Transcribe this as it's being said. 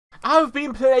I've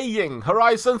been playing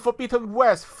Horizon Forbidden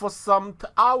West for some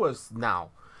hours now,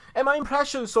 and my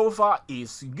impression so far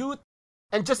is good.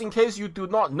 And just in case you do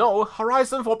not know,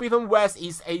 Horizon Forbidden West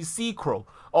is a sequel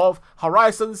of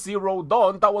Horizon Zero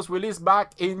Dawn that was released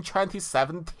back in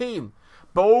 2017.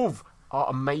 Both are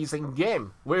amazing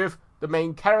games, with the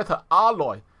main character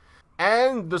Aloy,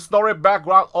 and the story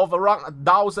background of around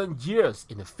 1,000 years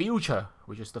in the future,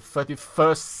 which is the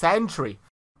 31st century.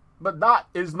 But that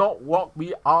is not what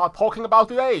we are talking about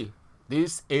today.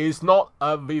 This is not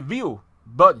a review,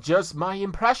 but just my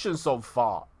impression so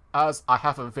far, as I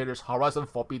haven't finished Horizon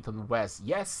Forbidden West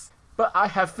yet. But I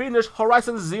have finished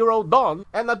Horizon Zero Dawn,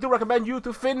 and I do recommend you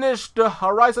to finish the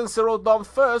Horizon Zero Dawn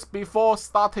first before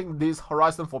starting this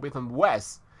Horizon Forbidden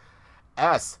West,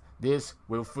 as this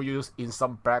will fuse in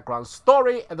some background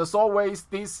story, and as always,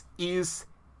 this is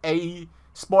a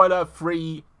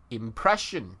spoiler-free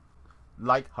impression.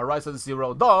 Like Horizon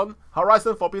Zero Dawn,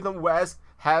 Horizon Forbidden West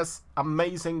has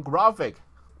amazing graphic.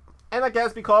 And I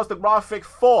guess because the graphic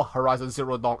for Horizon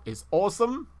Zero Dawn is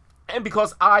awesome, and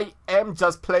because I am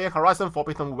just playing Horizon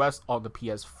Forbidden West on the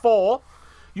PS4,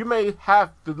 you may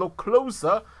have to look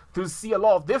closer to see a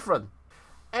lot of difference.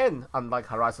 And unlike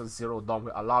Horizon Zero Dawn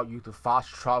will allow you to fast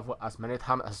travel as many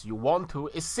times as you want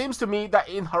to, it seems to me that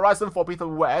in Horizon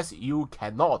Forbidden West you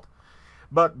cannot.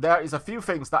 But there is a few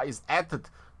things that is added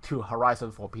to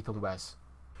Horizon Forbidden West,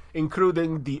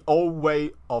 including the old way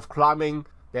of climbing.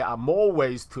 There are more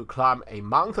ways to climb a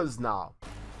mountains now.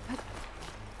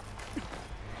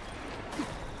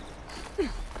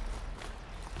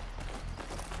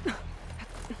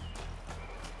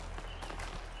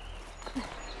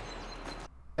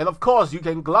 And of course you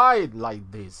can glide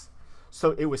like this,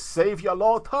 so it will save you a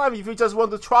lot of time if you just want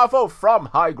to travel from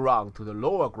high ground to the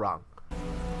lower ground.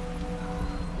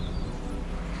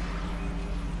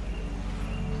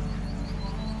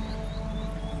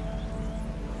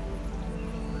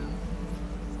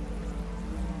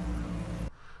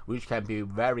 Which can be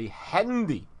very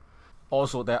handy.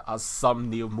 Also, there are some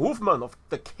new movement of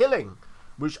the killing,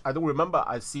 which I don't remember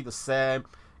I see the same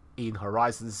in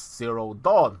Horizon Zero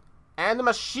Dawn. And the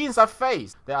machines I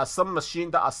faced, there are some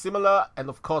machines that are similar, and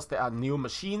of course there are new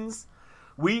machines.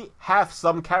 We have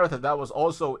some character that was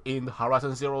also in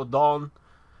Horizon Zero Dawn,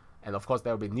 and of course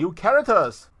there will be new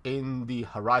characters in the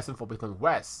Horizon Forbidden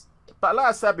West. But like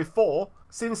I said before,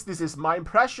 since this is my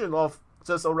impression of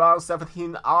just around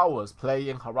 17 hours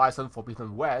playing Horizon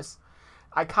Forbidden West,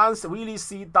 I can't really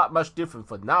see that much different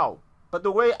for now. But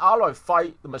the way Aloy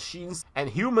fight the machines and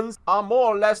humans are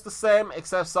more or less the same,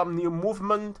 except some new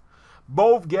movement.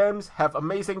 Both games have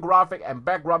amazing graphic and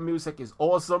background music is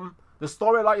awesome. The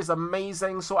storyline is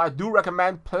amazing, so I do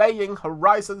recommend playing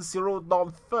Horizon Zero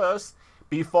Dawn first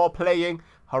before playing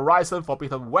Horizon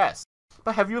Forbidden West.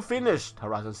 But have you finished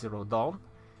Horizon Zero Dawn?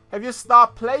 Have you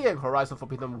started playing Horizon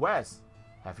Forbidden West?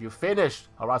 Have you finished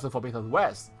Horizon Forbidden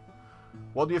West?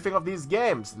 What do you think of these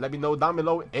games? Let me know down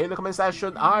below in the comment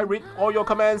section. I read all your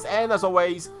comments, and as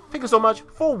always, thank you so much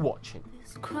for watching.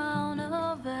 This crown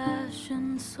of ash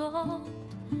and salt,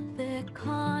 their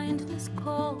kindness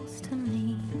calls to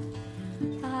me.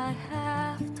 I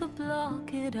have to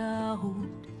block it out.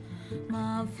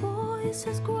 My voice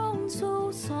has grown so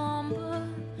somber.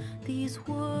 These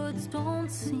words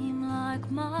don't seem like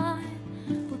mine,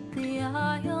 but the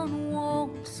iron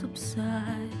won't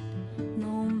subside.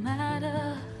 No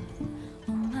matter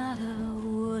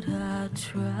what I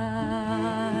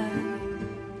try.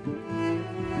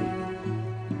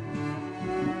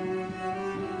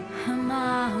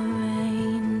 My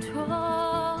raindrops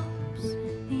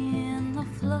in the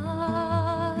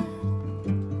flood,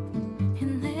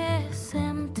 in this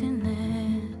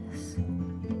emptiness,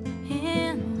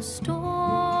 in the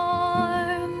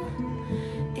storm.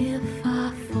 If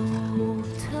I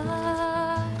falter,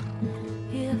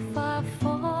 if I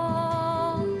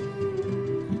fall,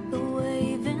 the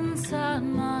wave inside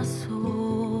my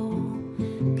soul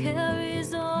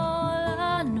carries all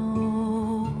I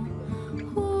know.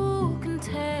 Who can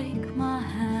take my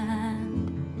hand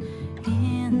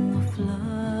in the flood?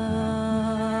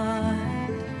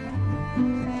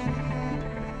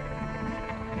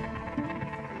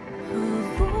 Her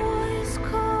voice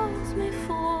calls me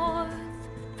forth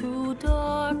through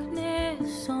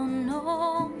darkness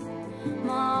unknown.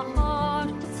 My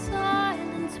heart with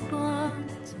silence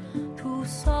burns through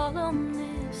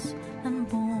solemnness and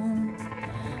bone.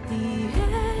 The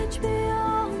edge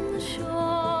beyond the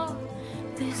shore,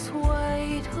 this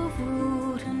weight of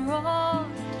root and rod.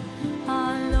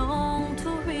 I long to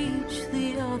reach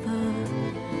the other,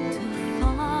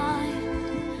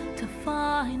 to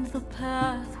find the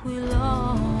path we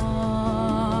lost.